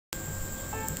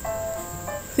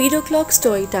Speed O'Clock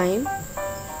story time.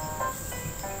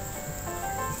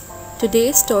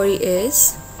 Today's story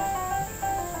is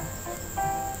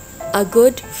A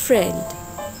Good Friend.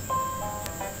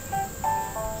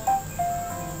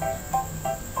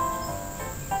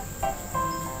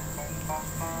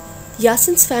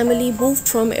 Yasin's family moved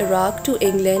from Iraq to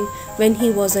England when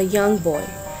he was a young boy.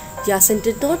 Yasin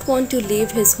did not want to leave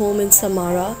his home in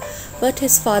Samara, but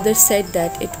his father said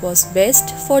that it was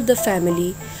best for the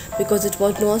family because it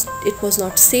was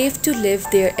not safe to live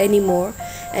there anymore,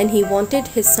 and he wanted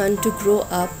his son to grow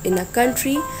up in a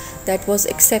country that was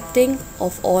accepting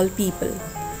of all people.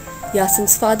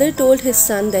 Yasin's father told his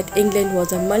son that England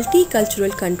was a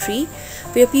multicultural country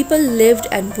where people lived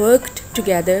and worked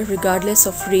together regardless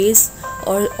of race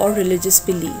or religious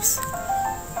beliefs.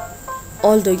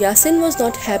 Although Yasin was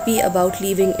not happy about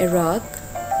leaving Iraq,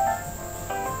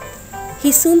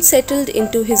 he soon settled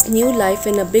into his new life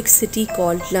in a big city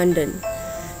called London.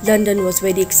 London was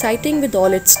very exciting with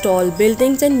all its tall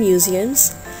buildings and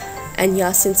museums, and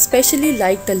Yasin especially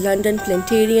liked the London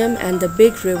Planetarium and the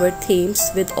big river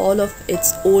Thames with all of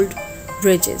its old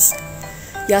bridges.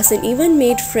 Yasin even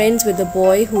made friends with a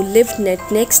boy who lived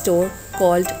next door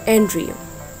called Andrew.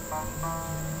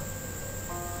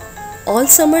 All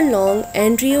summer long,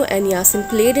 Andrew and Yasin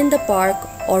played in the park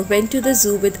or went to the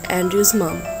zoo with Andrew's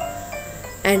mom.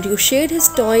 Andrew shared his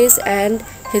toys and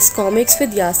his comics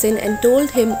with Yasin and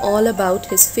told him all about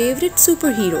his favorite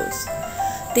superheroes.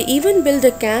 They even built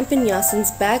a camp in Yasin's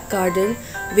back garden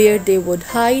where they would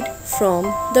hide from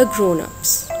the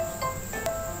grown-ups.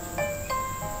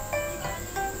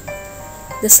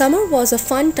 The summer was a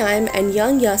fun time, and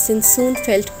young Yasin soon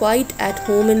felt quite at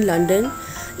home in London,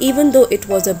 even though it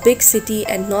was a big city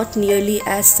and not nearly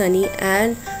as sunny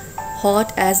and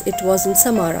hot as it was in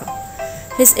Samara.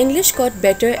 His English got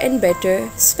better and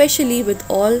better, especially with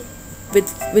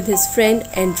his friend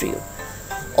Andrew.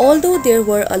 Although there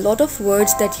were a lot of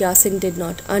words that Yasin did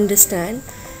not understand,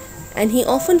 and he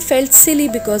often felt silly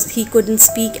because he couldn't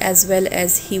speak as well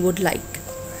as he would like.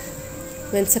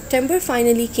 When September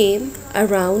finally came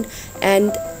around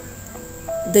and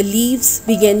the leaves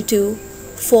began to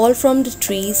fall from the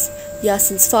trees,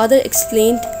 Yasin's father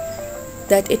explained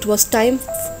that it was time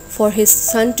for his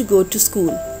son to go to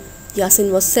school.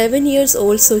 Yasin was 7 years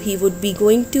old, so he would be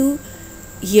going to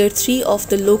year 3 of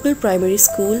the local primary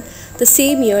school the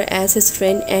same year as his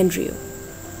friend Andrew.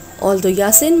 Although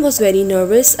Yasin was very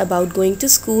nervous about going to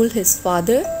school, his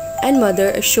father and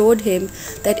mother assured him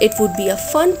that it would be a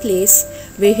fun place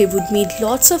where he would meet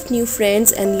lots of new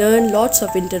friends and learn lots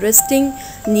of interesting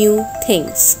new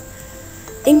things.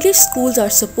 English schools are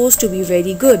supposed to be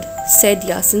very good, said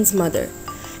Yasin's mother,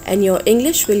 and your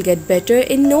English will get better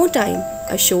in no time,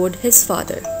 assured his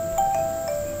father.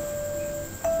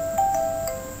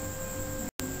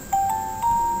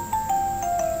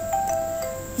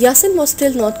 Yasin was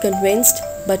still not convinced,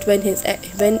 but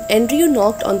when Andrew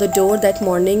knocked on the door that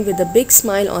morning with a big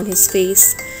smile on his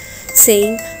face,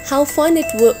 saying how fun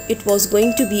it was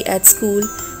going to be at school,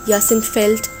 Yasin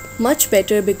felt much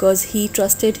better because he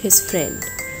trusted his friend.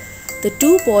 The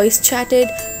two boys chatted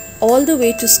all the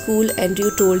way to school.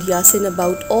 Andrew told Yasin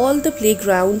about all the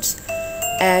playgrounds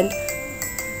and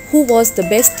who was the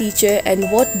best teacher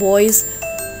and what boys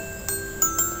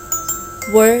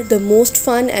were the most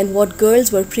fun and what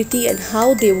girls were pretty and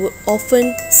how they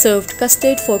often served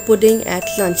custard for pudding at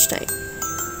lunchtime.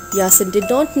 Yasin did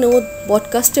not know what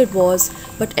custard was,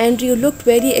 but Andrew looked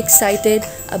very excited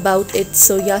about it,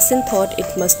 so Yasin thought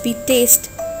it must be taste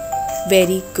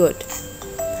very good.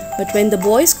 But when the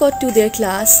boys got to their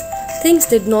class, things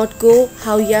did not go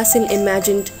how Yasin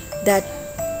imagined that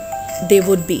they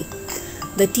would be.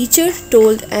 The teacher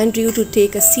told Andrew to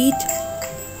take a seat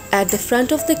at the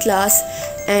front of the class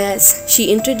as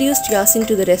she introduced Yasin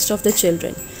to the rest of the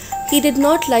children. He did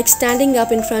not like standing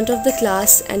up in front of the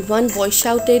class, and one boy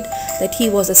shouted that he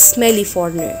was a smelly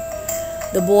foreigner.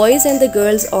 The boys and the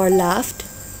girls all laughed,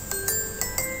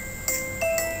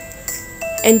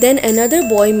 and then another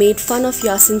boy made fun of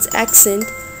Yasin's accent,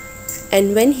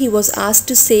 and when he was asked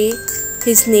to say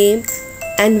his name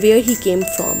and where he came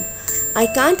from, "I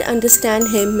can't understand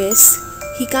him, miss.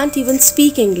 He can't even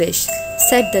speak English,"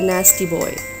 said the nasty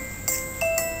boy.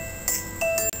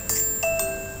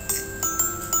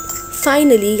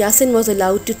 Finally, Yasin was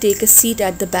allowed to take a seat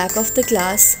at the back of the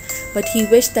class, but he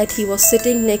wished that he was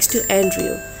sitting next to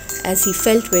Andrew, as he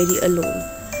felt very alone.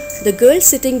 The girl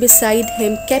sitting beside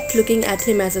him kept looking at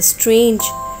him as a strange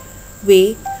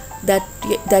way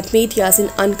that made Yasin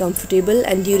uncomfortable,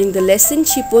 and during the lesson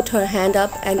she put her hand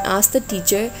up and asked the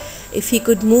teacher if he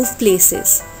could move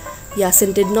places.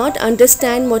 Yasin did not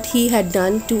understand what he had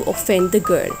done to offend the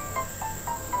girl.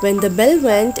 When the bell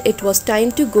went, it was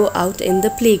time to go out in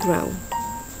the playground.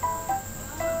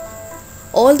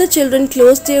 All the children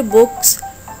closed their books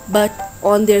but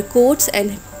on their coats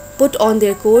and put on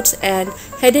their coats and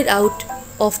headed out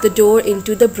of the door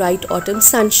into the bright autumn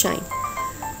sunshine.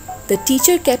 The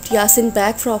teacher kept Yasin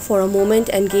back for a moment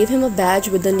and gave him a badge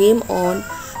with the name on,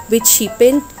 which she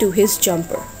pinned to his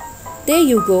jumper. "There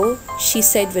you go," she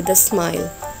said with a smile.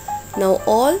 "Now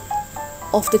all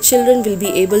of the children will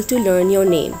be able to learn your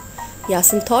name."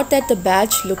 Yasin thought that the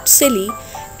badge looked silly,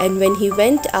 and when he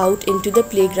went out into the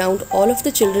playground, all of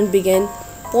the children began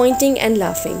pointing and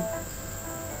laughing.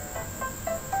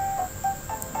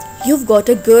 "You've got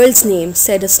a girl's name,"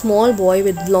 said a small boy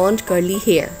with blonde curly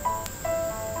hair.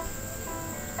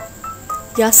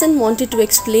 Yasin wanted to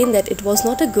explain that it was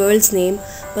not a girl's name,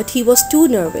 but he was too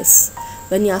nervous.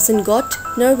 When Yasin got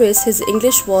nervous, his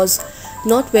English was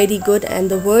not very good and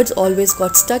the words always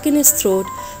got stuck in his throat.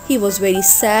 He was very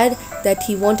sad that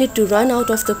he wanted to run out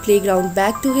of the playground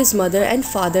back to his mother and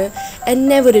father and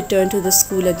never return to the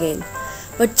school again.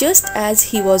 But just as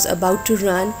he was about to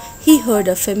run, he heard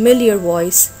a familiar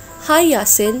voice, "Hi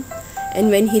Yasin," and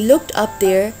when he looked up,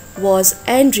 there was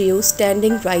Andrew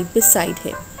standing right beside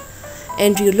him.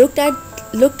 Andrew looked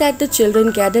at the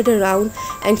children gathered around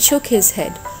and shook his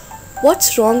head.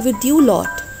 "What's wrong with you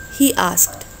lot?" he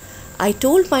asked. "I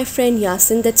told my friend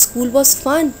Yasin that school was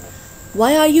fun. Why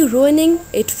are you ruining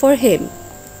it for him?"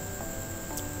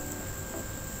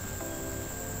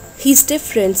 "He's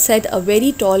different," said a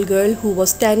very tall girl who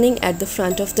was standing at the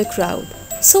front of the crowd.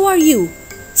 "So are you,"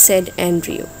 said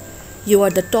Andrew. "You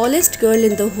are the tallest girl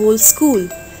in the whole school,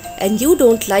 and you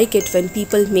don't like it when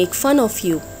people make fun of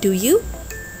you, do you?"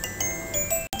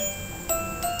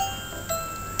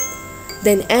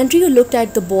 Then Andrew looked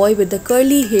at the boy with the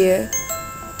curly hair.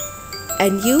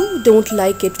 "And you don't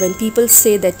like it when people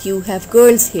say that you have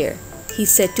girls' hair," he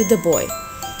said to the boy.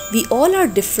 "We all are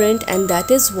different, and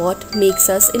that is what makes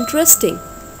us interesting.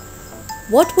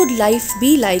 What would life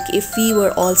be like if we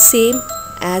were all same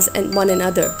as one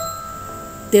another?"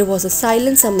 There was a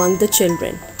silence among the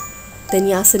children. Then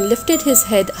Yasin lifted his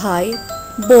head high.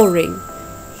 "Boring,"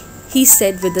 he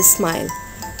said with a smile.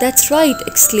 "That's right,"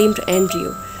 exclaimed Andrew,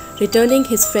 returning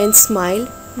his friend's smile.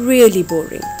 "Really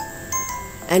boring."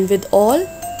 And with all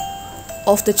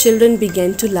of the children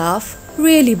began to laugh.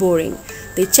 "Really boring,"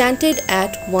 they chanted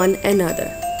at one another.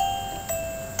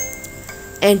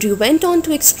 Andrew went on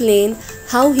to explain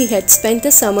how he had spent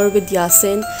the summer with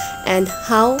Yasin and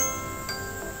how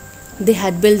they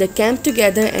had built a camp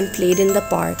together and played in the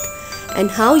park,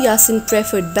 and how Yasin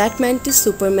preferred Batman to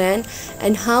Superman,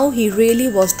 and how he really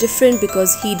was different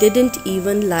because he didn't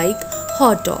even like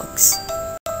hot dogs.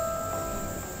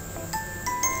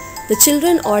 The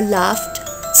children all laughed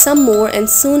some more, and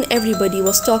soon everybody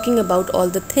was talking about all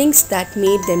the things that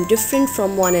made them different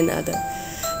from one another.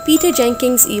 Peter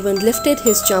Jenkins even lifted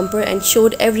his jumper and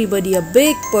showed everybody a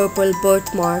big purple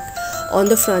birthmark on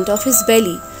the front of his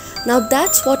belly. "Now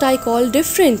that's what I call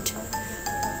different,"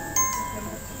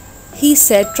 he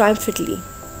said triumphantly.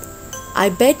 "I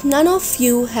bet none of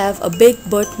you have a big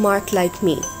birthmark like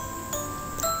me."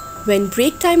 When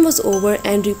break time was over,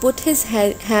 Andrew put his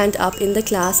hand up in the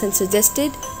class and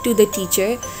suggested to the teacher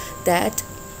that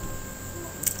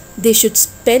they should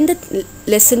spend the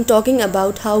lesson talking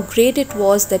about how great it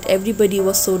was that everybody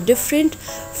was so different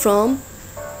from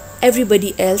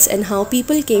everybody else, and how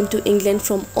people came to England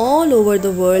from all over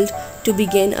the world to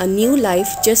begin a new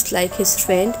life just like his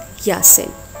friend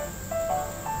Yasin.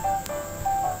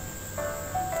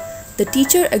 The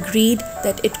teacher agreed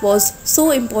that it was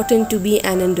so important to be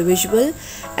an individual,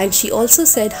 and she also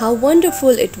said how wonderful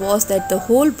it was that the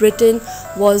whole Britain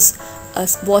was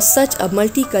such a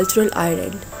multicultural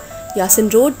island.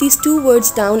 Yasin wrote these 2 words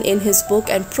down in his book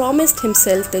and promised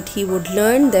himself that he would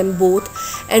learn them both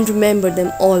and remember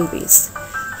them always.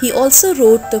 He also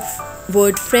wrote the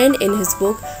word friend in his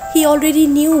book. He already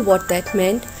knew what that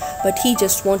meant, but he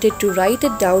just wanted to write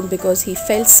it down because he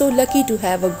felt so lucky to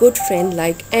have a good friend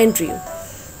like Andrew,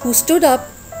 who stood up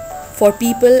for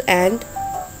people and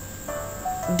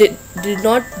did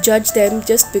not judge them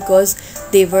just because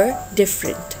they were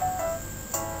different.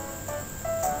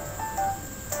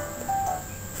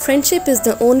 Friendship is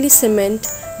the only cement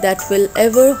that will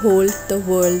ever hold the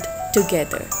world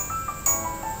together.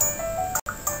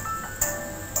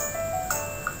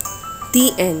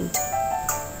 The end.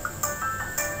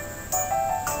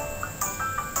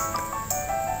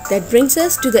 That brings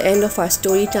us to the end of our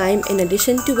story time. In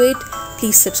addition to it,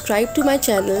 please subscribe to my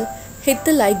channel, hit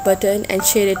the like button and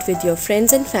share it with your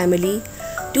friends and family.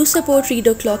 Do support Read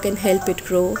O'Clock and help it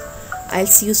grow. I'll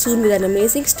see you soon with an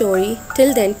amazing story.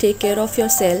 Till then, take care of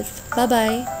yourself. Bye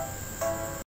bye.